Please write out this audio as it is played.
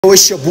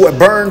It's your boy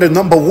Berne, the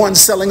 #1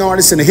 selling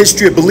artist in the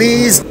history of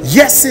Belize.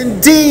 Yes,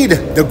 indeed,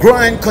 the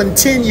grind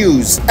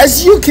continues.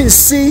 As you can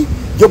see,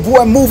 your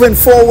boy moving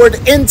forward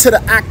into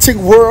the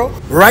acting world.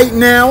 Right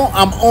now,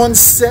 I'm on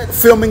set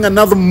filming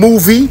another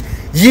movie.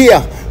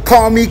 Yeah,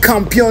 call me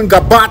Campeón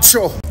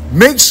Gabacho.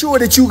 Make sure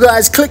that you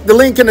guys click the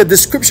link in the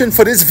description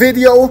for this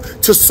video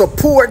to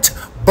support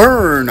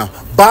Berne.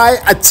 Buy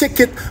a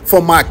ticket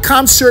for my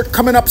concert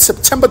coming up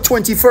September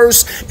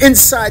 21st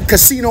inside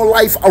Casino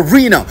Life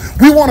Arena.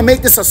 We want to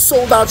make this a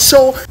sold-out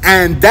show,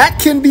 and that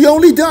can be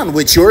only done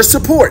with your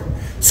support.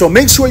 So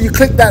make sure you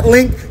click that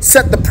link,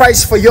 set the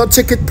price for your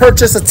ticket,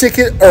 purchase a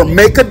ticket, or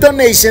make a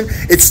donation.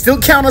 It still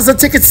counts as a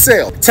ticket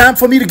sale. Time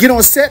for me to get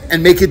on set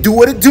and make it do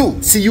what it do.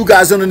 See you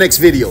guys on the next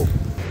video.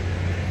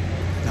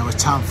 Now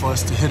it's time for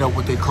us to hit up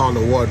what they call the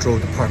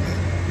wardrobe department.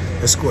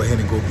 Let's go ahead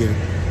and go get it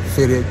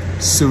fitted,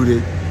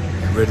 suited,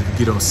 and ready to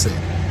get on set.